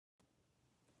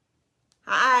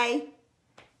Hi,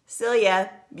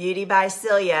 Celia, Beauty by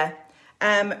Celia.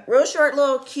 Real short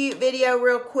little cute video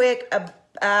real quick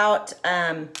about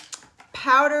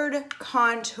powdered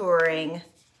contouring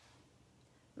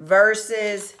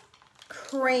versus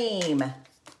cream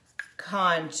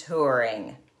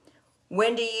contouring.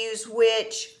 When to use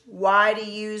which, why to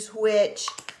use which.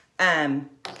 It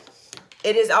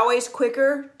is always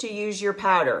quicker to use your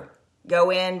powder.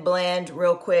 Go in, blend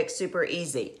real quick, super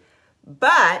easy.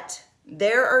 But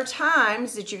there are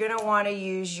times that you're gonna wanna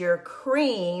use your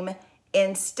cream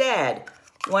instead.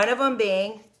 One of them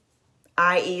being,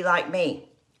 i.e. like me,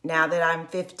 now that I'm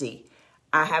 50,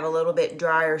 I have a little bit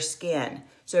drier skin.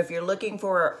 So if you're looking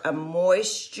for a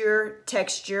moisture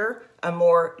texture, a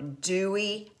more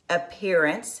dewy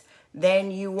appearance,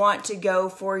 then you want to go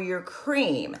for your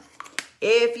cream.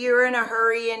 If you're in a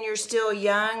hurry and you're still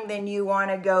young, then you want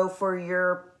to go for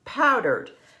your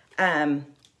powdered.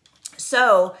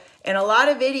 So in a lot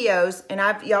of videos, and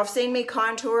y'all have seen me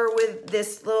contour with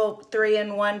this little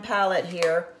 3-in-1 palette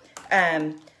here,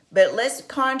 but let's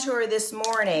contour this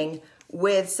morning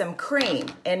with some cream.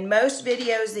 In most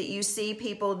videos that you see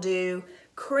people do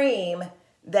cream,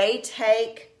 they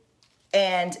take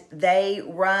and they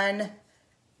run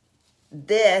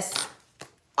this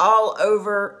all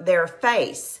over their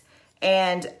face.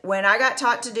 And when I got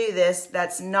taught to do this,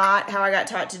 that's not how I got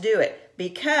taught to do it.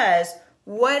 Because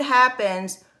what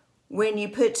happens when you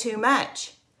put too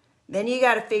much? Then you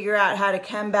got to figure out how to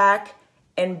come back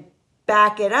and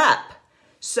back it up.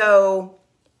 So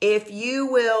if you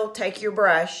will take your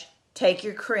brush, take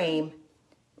your cream,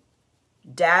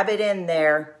 dab it in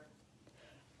there,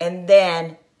 and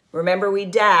then remember we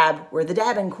dab, we're the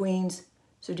dabbing queens.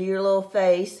 So do your little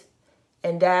face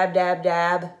and dab, dab,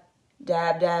 dab,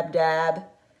 dab, dab, dab.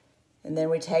 And then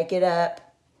we take it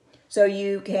up. So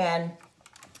you can,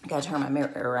 I gotta turn my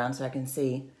mirror around so I can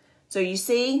see. So you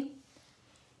see,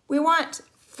 we want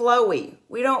flowy.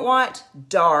 We don't want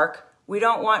dark. We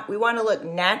want to look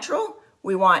natural.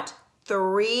 We want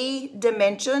 3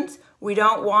 dimensions. We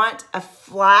don't want a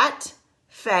flat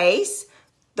face.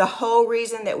 The whole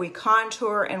reason that we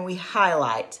contour and we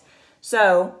highlight.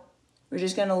 So we're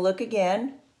just gonna look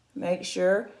again, make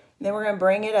sure, and then we're gonna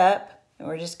bring it up and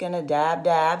we're just gonna dab,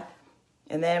 dab.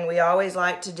 And then we always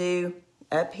like to do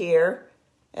up here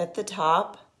at the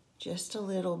top, just a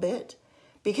little bit,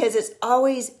 because it's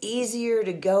always easier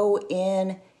to go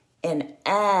in and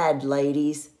add,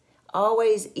 ladies.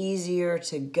 Always easier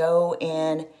to go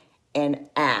in and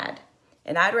add.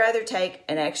 And I'd rather take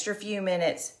an extra few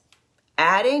minutes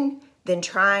adding than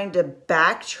trying to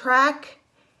backtrack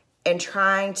and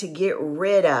trying to get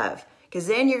rid of. Because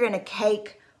then you're going to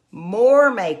cake more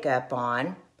makeup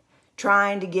on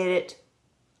trying to get it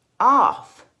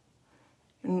off.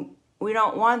 And we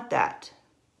don't want that.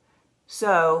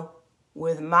 So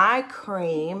with my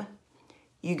cream,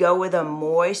 you go with a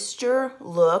moisture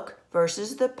look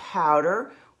versus the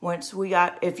powder.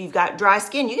 If you've got dry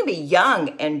skin, you can be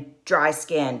young and dry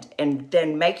skinned and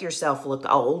then make yourself look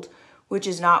old, which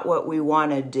is not what we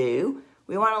want to do.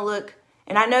 We want to look,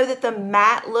 and I know that the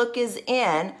matte look is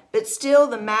in, but still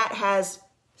the matte has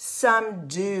some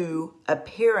dew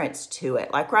appearance to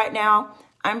it. Like right now,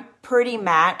 I'm pretty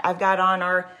matte. I've got on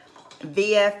our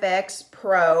VFX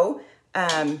Pro,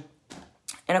 and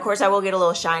of course I will get a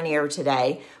little shinier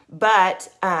today, but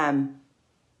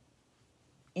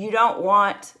you don't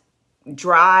want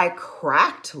dry,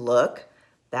 cracked look.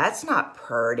 That's not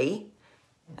pretty.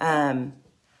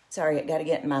 Sorry, I got to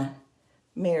get in my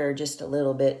mirror just a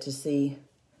little bit to see,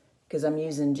 because I'm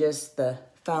using just the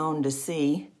phone to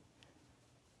see.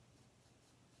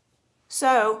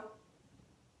 So,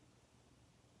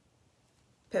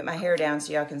 put my hair down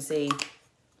so y'all can see.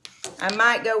 I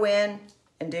might go in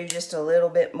and do just a little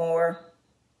bit more.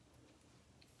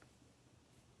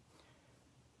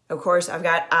 Of course, I've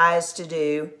got eyes to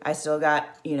do. I still got,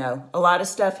 a lot of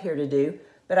stuff here to do.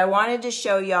 But I wanted to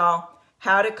show y'all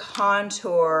how to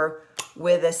contour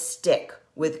with a stick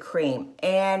with cream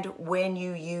and when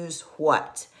you use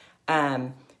what.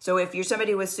 So if you're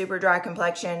somebody with super dry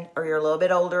complexion or you're a little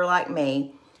bit older like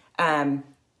me,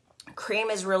 cream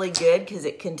is really good because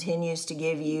it continues to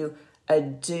give you a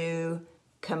dew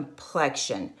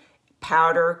complexion.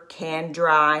 Powder can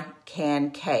dry,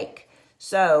 can cake.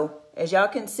 So as y'all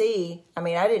can see,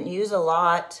 I didn't use a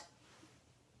lot.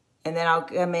 And then I'll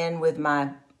come in with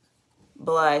my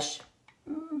blush.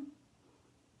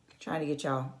 Trying to get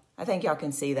y'all, I think y'all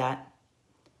can see that.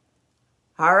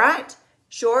 All right,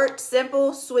 short,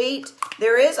 simple, sweet.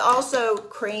 There is also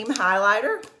cream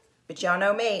highlighter, but y'all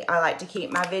know me, I like to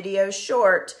keep my videos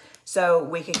short so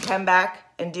we can come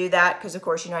back and do that because of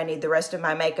course, I need the rest of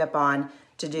my makeup on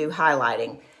to do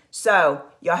highlighting. So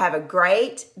y'all have a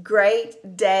great,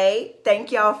 great day.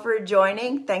 Thank y'all for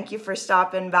joining. Thank you for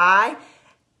stopping by.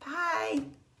 Bye.